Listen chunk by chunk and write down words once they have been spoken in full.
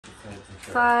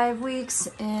5 weeks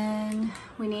in,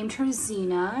 we named her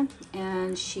Xena,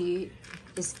 and she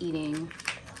is eating.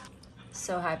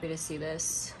 So happy to see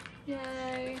this.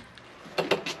 Yay.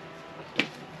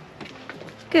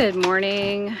 Good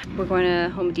morning. We're going to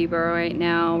Home Depot right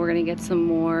now. We're gonna get some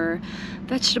more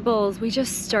vegetables. We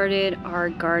just started our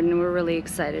garden. We're really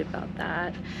excited about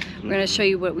that. We're gonna show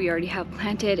you what we already have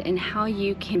planted and how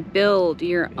you can build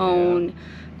your own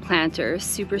planter.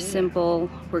 Super simple.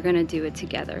 We're gonna do it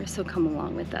together. So come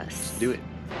along with us. Do it.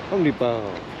 Home Depot.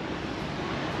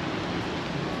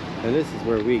 And this is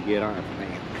where we get our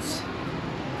plants.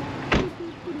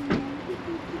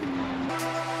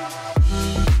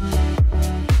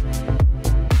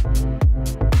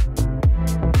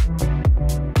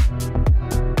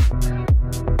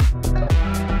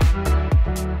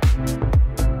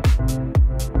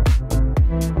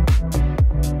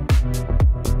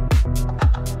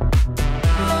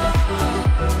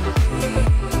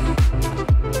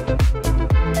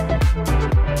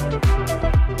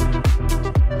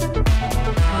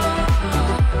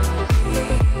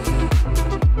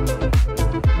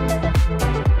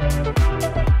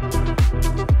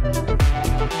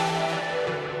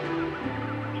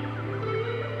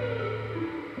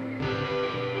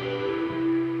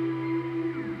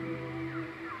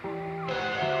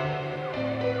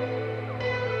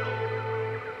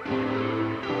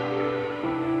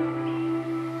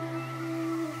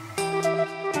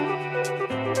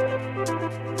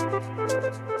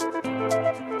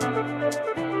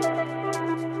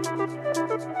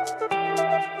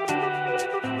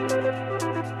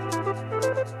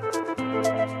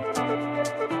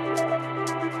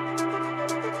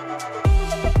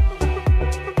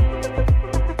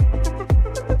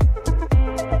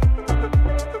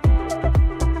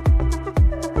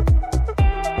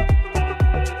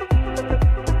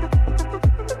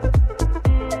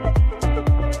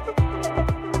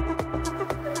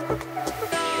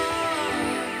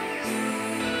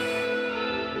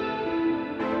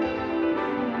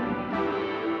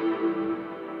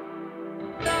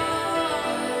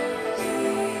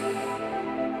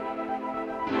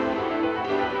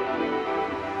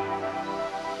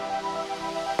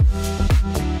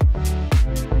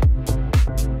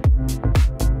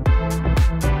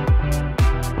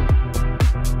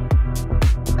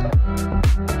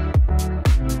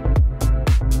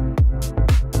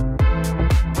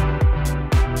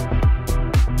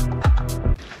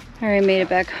 Alright, made it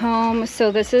back home.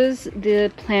 So this is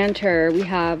the planter we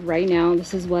have right now.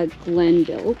 This is what Glen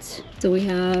built. So we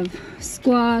have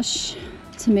squash,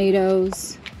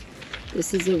 tomatoes.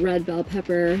 This is a red bell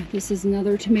pepper. This is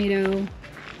another tomato,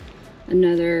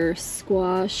 another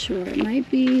squash, or it might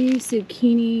be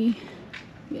zucchini.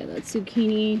 Yeah, that's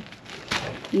zucchini.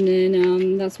 And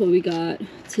then that's what we got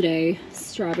today.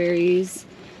 Strawberries.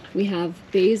 We have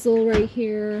basil right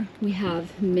here. We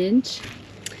have mint.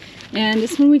 And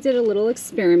this one we did a little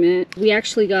experiment. We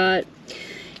actually got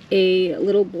a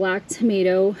little black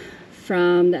tomato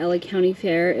from the LA County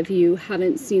Fair. If you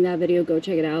haven't seen that video, go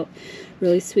check it out.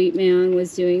 Really sweet man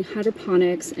was doing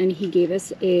hydroponics and he gave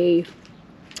us a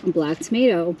black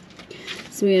tomato.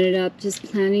 So we ended up just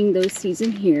planting those seeds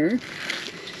in here.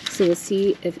 So we'll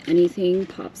see if anything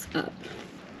pops up.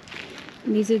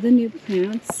 And these are the new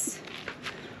plants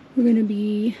we're gonna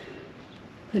be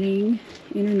putting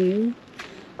in our new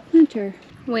planter.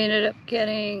 We ended up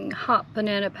getting hot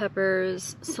banana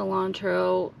peppers,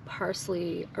 cilantro,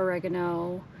 parsley,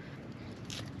 oregano,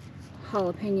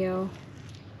 jalapeno,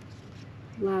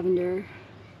 lavender,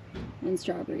 and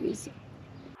strawberries.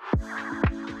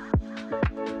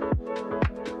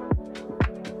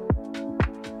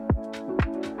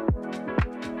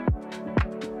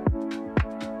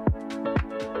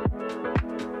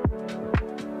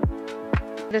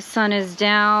 The sun is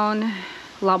down,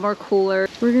 a lot more cooler.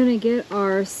 We're gonna get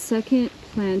our second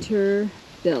planter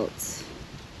built.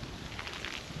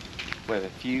 With a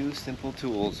few simple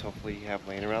tools, hopefully you have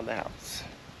laying around the house.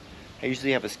 I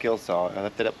usually have a skill saw. I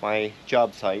left it at my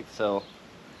job site, so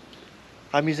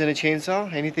I'm using a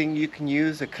chainsaw. Anything you can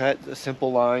use to cut a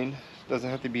simple line. Doesn't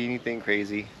have to be anything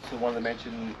crazy. So wanted to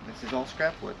mention, this is all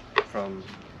scrap wood from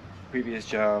previous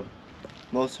job.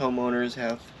 Most homeowners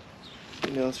have,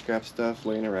 you know, scrap stuff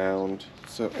laying around.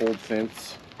 It's an old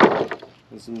fence.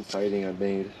 This is some siding I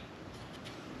made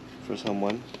for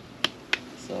someone.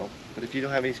 So, but if you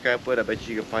don't have any scrap wood, I bet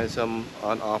you can find some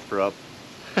on OfferUp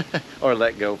or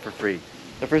let go for free.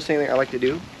 The first thing that I like to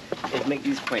do is make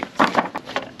these planks.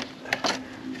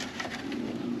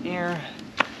 Here,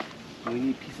 we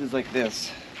need pieces like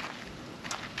this.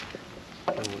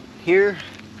 One here,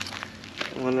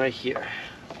 and one right here.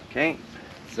 Okay,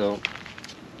 so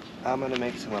I'm gonna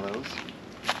make some of those.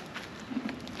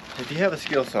 If you have a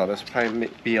skill saw, this will probably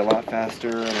be a lot faster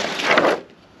and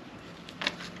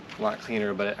a lot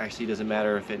cleaner, but it actually doesn't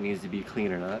matter if it needs to be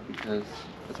clean or not, because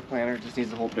it's a planter, it just needs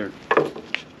to hold dirt.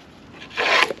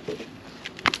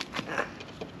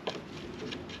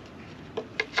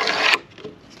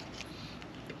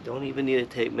 Don't even need a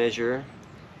tape measure,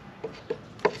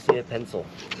 just need a pencil.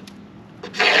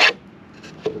 Let's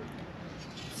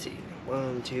see,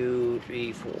 1, 2,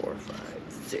 3, 4, 5,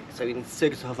 6. I mean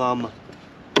 6 of them.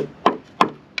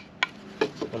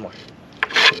 One more.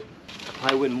 I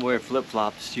probably wouldn't wear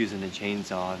flip-flops using a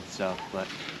chainsaw and stuff, but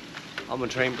I'm a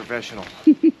trained professional.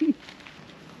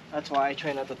 That's why I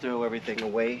try not to throw everything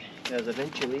away, because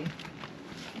eventually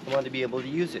I want to be able to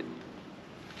use it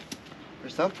for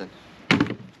something.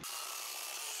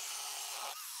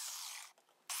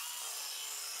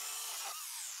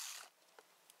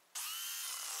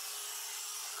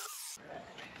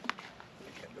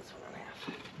 Get this one in half.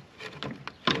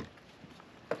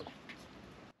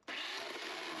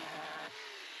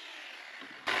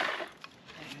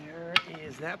 There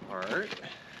is that part.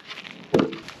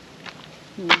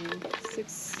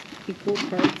 6 equal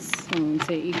parts. I won't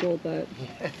say equal, but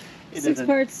It 6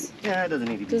 parts. Yeah, it doesn't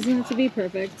need to be. Doesn't have to be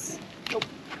perfect. Nope.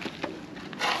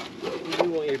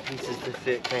 You want your pieces to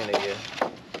fit kind of good.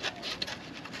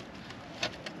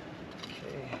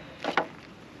 Okay.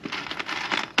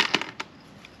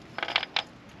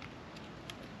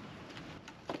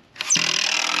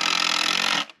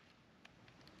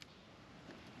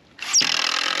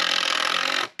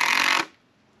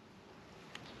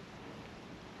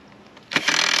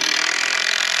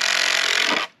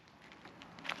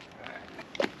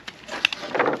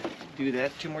 Do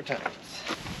that 2 more times.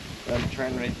 I'm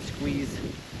trying to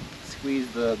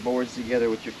squeeze the boards together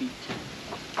with your feet.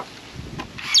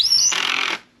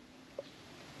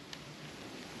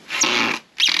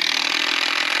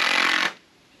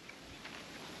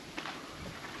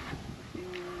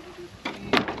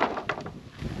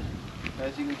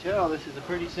 As you can tell, this is a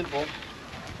pretty simple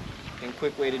and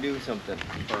quick way to do something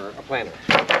for a planter.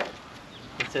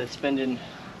 Instead of spending,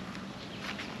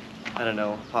 I don't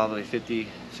know, probably 50,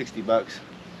 60 bucks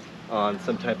on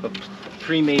some type of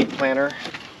pre-made planter.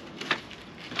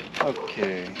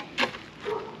 Okay.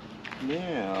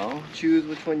 Now, choose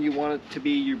which one you want it to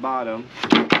be your bottom,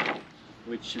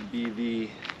 which should be the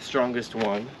strongest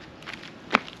one.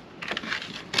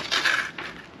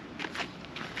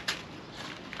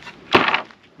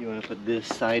 You want to put this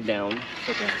side down,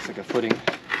 it's like a footing.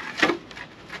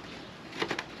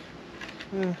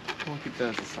 We'll keep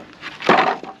that as a side.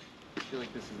 I feel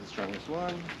like this is the strongest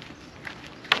one.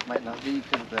 Might not be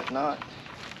because of that knot.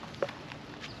 So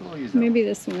we'll use that. Maybe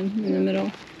this one in the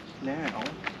middle. Now,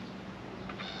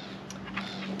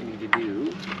 what we need to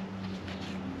do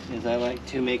is I like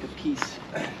to make a piece.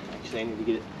 Actually, I need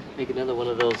to make another one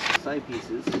of those side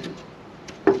pieces.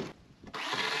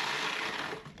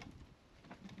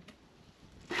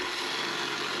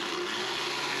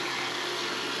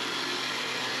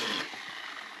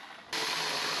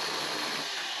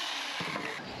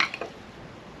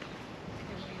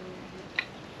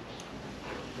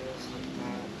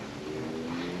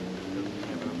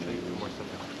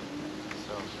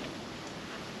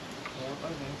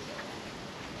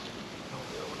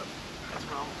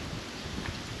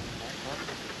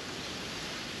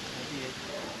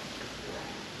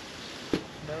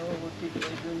 No, we'll keep it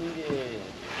as needed.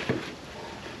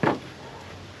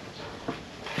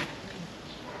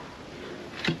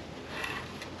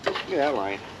 Look at that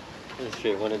line. That's a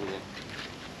straight one, isn't it?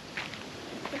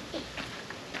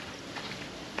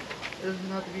 It doesn't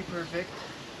have to be perfect.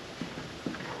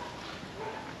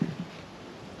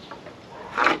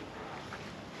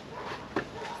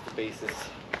 The basis.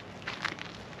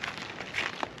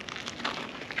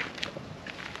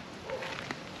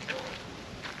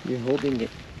 You're holding it.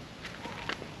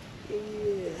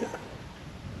 Yeah.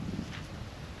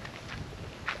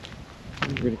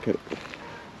 I'm gonna cut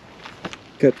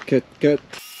it. Cut.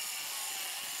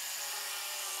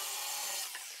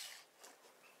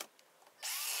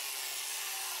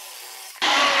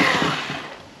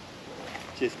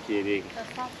 Just kidding.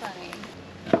 That's not funny.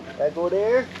 That go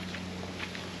there?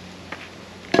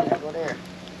 That go there.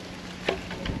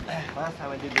 Last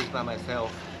time I did this by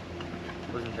myself,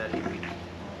 it wasn't that easy.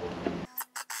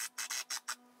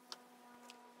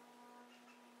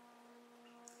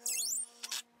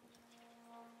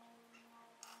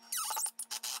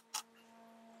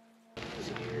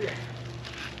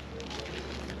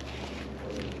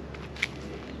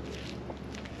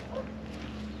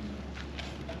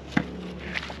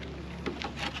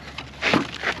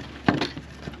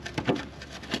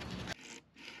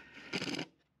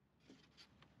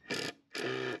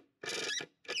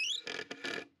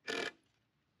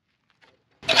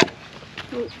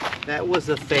 Oh. That was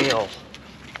a fail.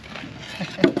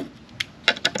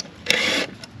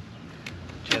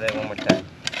 Try that one more time.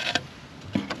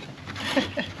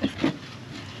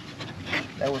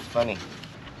 That was funny.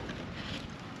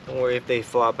 Don't worry if they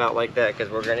flop out like that,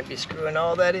 because we're going to be screwing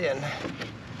all that in.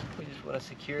 We just want to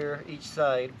secure each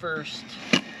side first.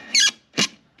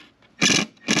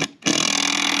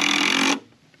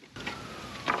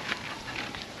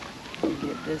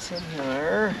 Get this in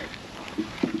here.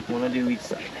 I want to do each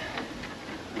side.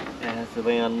 It has to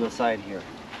lay on the side here.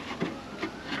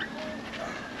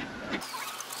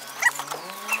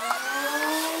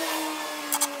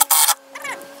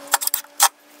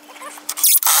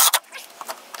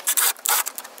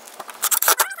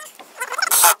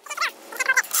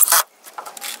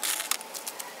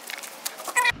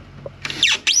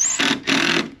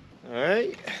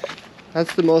 Alright,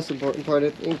 that's the most important part, I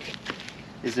think,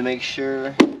 is to make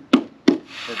sure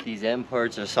that these end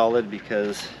parts are solid,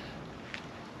 because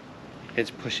it's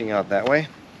pushing out that way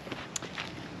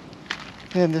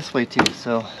and this way too.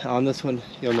 So on this one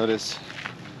you'll notice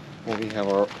when we have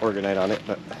our orgonite on it,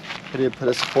 but I did put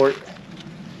a support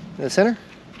in the center,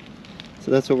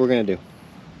 so that's what we're going to do.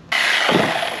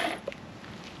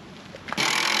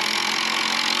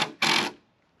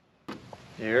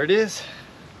 There it is.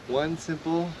 One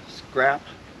simple scrap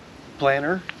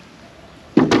planter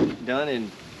done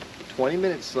in 20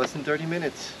 minutes, less than 30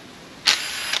 minutes.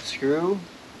 A screw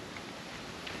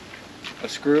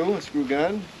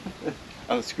gun,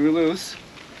 a screw loose,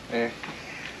 and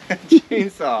a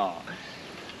chainsaw.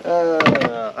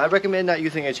 I recommend not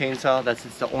using a chainsaw. It's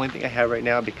the only thing I have right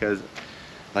now, because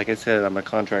like I said, I'm a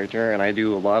contractor and I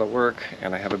do a lot of work,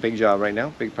 and I have a big job right now,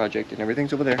 big project, and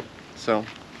everything's over there. So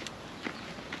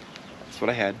that's what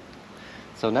I had.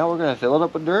 So now we're gonna fill it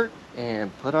up with dirt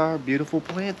and put our beautiful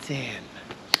plants in.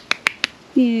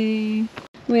 Yay.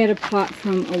 We had a pot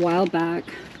from a while back,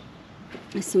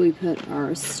 so we put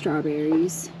our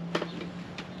strawberries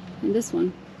in this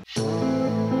one.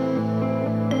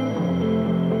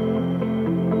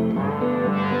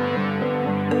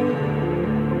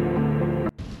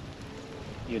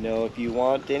 You know, if you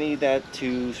want any of that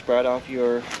to sprout off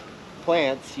your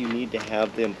plants, you need to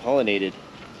have them pollinated.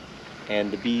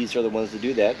 And the bees are the ones that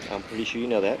do that. I'm pretty sure you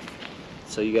know that.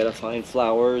 So you gotta find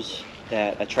flowers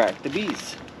that attract the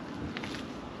bees.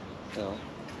 So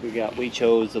we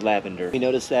chose the lavender. We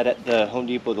noticed that at the Home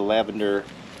Depot, the lavender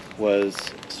was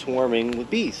swarming with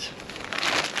bees.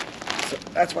 So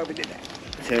that's why we did that.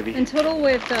 It's heavy. In total,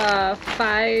 with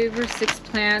 5 or 6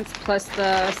 plants plus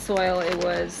the soil, it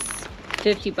was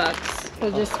 $50.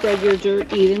 So just spread your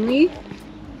dirt evenly,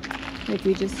 like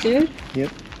we just did.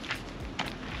 Yep.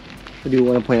 I do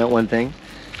want to point out one thing.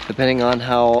 Depending on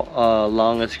how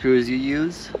long the screws you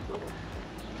use,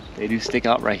 they do stick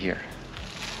out right here.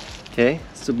 Okay,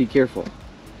 so be careful.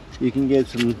 You can get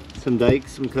some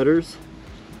dikes, some cutters,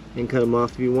 and cut them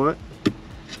off if you want.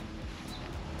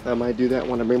 I might do that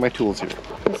when I bring my tools here.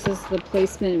 This is the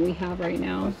placement we have right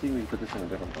now. Let's see if we can put this in a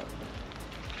different pot.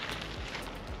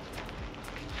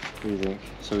 What do you think?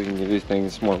 So we can give these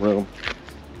things more room.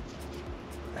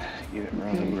 Get it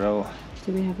round and grow.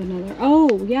 Do we have another?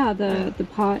 Oh, yeah, the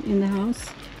pot in the house.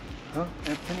 Oh,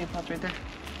 there's plenty of pots right there.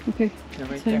 Okay. They're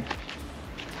right so, there.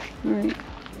 All right,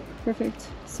 perfect.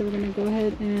 So we're gonna go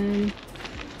ahead and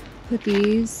put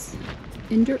these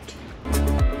in dirt.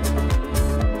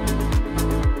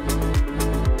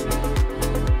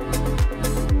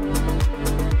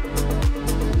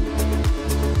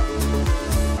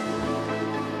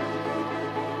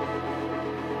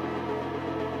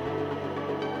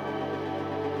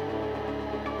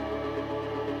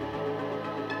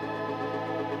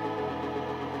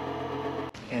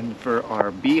 And for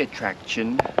our bee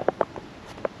attractor,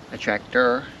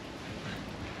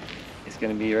 it's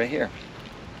going to be right here.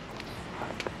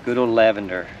 Good old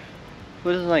lavender.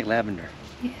 Who doesn't like lavender?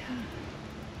 Yeah.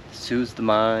 Soothes the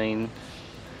mind.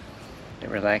 It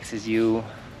relaxes you.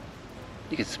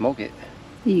 You can smoke it.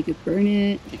 You could burn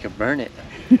it. You can burn it.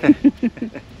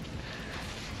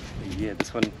 Yeah,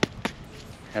 this one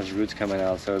has roots coming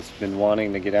out, so it's been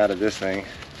wanting to get out of this thing.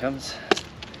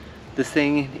 This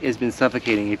thing has been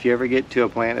suffocating. If you ever get to a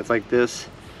plant that's like this,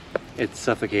 it's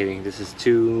suffocating. This is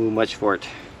too much for it.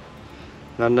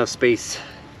 Not enough space.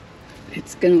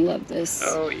 It's gonna love this.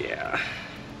 Oh yeah.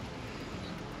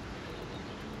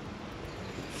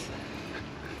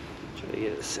 Try to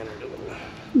get it centered a little.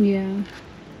 Yeah.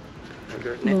 A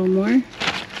little more.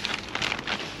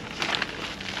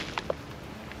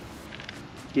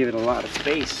 Give it a lot of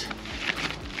space.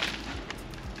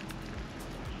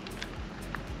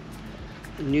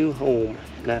 New home,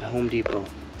 not Home Depot.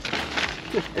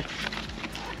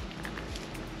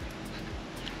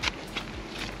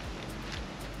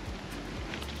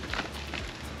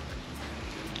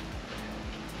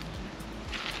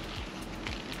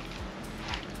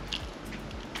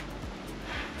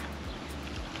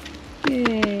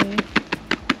 Yay.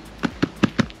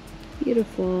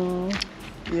 Beautiful.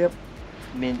 Yep.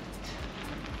 Mint.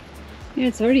 Yeah,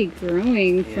 it's already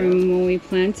growing from when we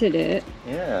planted it.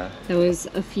 Yeah. That was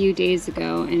a few days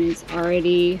ago, and it's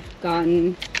already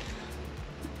gotten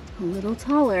a little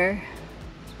taller.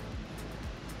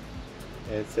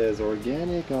 It says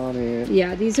organic on it.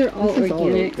 Yeah, these are all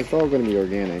organic. It's all going to be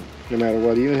organic, no matter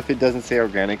what. Even if it doesn't say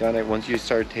organic on it, once you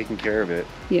start taking care of it.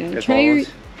 Yeah,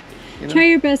 try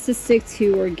your best to stick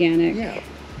to organic. Yeah.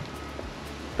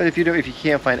 But if you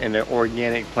can't find an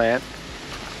organic plant,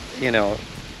 you know,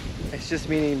 it's just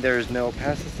meaning there's no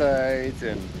pesticides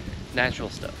and natural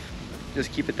stuff.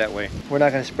 Just keep it that way. We're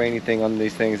not going to spray anything on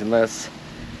these things unless,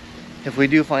 if we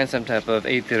do find some type of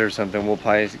aphid or something, we'll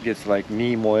probably get like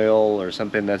neem oil or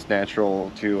something that's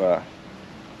natural to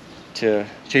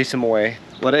chase them away.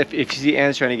 What if you see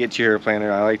ants trying to get to your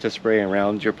planter? I like to spray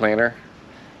around your planter.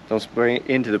 Don't spray it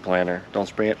into the planter. Don't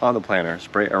spray it on the planter.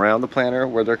 Spray it around the planter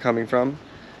where they're coming from,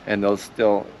 and they'll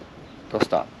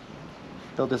stop.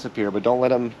 They'll disappear, but don't let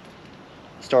them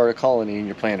start a colony in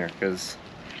your planter, because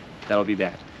that'll be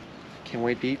bad. Can't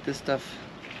wait to eat this stuff.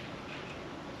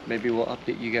 Maybe we'll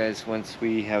update you guys once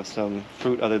we have some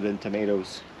fruit other than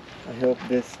tomatoes. I hope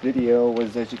this video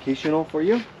was educational for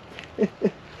you.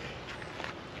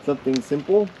 Something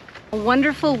simple. A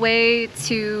wonderful way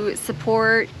to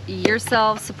support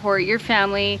yourself, support your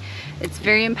family. It's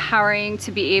very empowering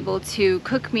to be able to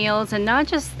cook meals, and not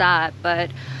just that,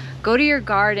 but go to your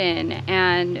garden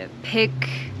and pick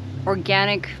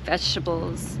organic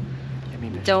vegetables.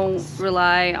 Don't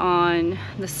rely on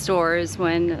the stores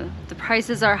when the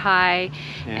prices are high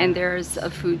and there's a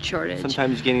food shortage.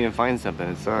 Sometimes you can't even find something.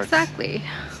 It sucks. Exactly.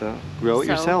 So grow it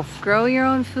yourself. Grow your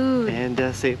own food.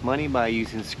 And save money by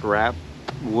using scrap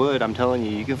wood. I'm telling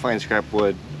you, you can find scrap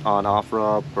wood on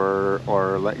OfferUp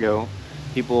or Let Go.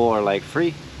 People are like,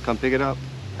 free, come pick it up.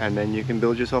 And then you can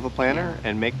build yourself a planter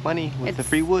and make money with the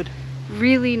free wood.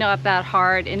 Really not that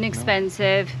hard,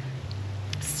 inexpensive.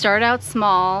 Start out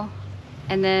small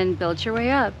and then build your way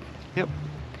up. Yep.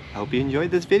 I hope you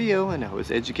enjoyed this video and it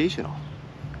was educational.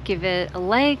 Give it a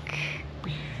like,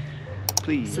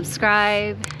 please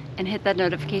subscribe, and hit that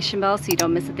notification bell so you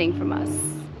don't miss a thing from us.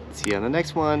 See you on the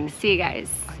next one. See you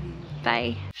guys.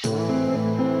 Bye.